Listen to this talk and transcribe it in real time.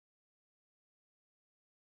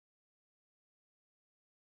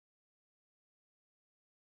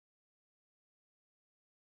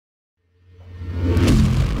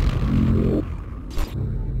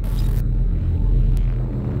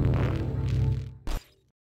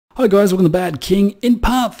Hi guys, welcome to BadKing. In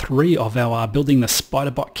part 3 of our building the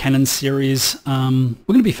SpiderBot cannon series, we're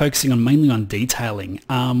going to be focusing mainly on detailing.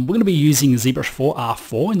 We're going to be using ZBrush 4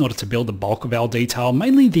 R4 in order to build the bulk of our detail,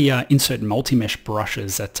 mainly the insert multi-mesh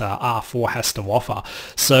brushes that R4 has to offer.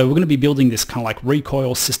 So we're going to be building this kind of like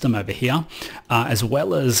recoil system over here, as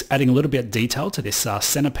well as adding a little bit of detail to this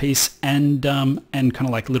centerpiece and kind of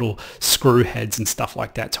like little screw heads and stuff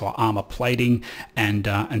like that to our armor plating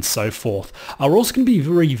and so forth. We're also going to be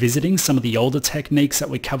revisiting some of the older techniques that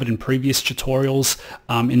we covered in previous tutorials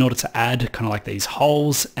in order to add kind of like these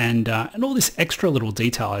holes and all this extra little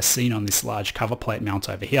detail I've seen on this large cover plate mount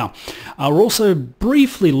over here. We'll also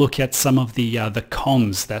briefly look at some of the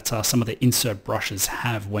cons that some of the insert brushes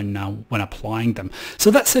have when applying them.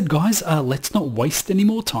 So that said guys, let's not waste any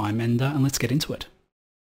more time and let's get into it.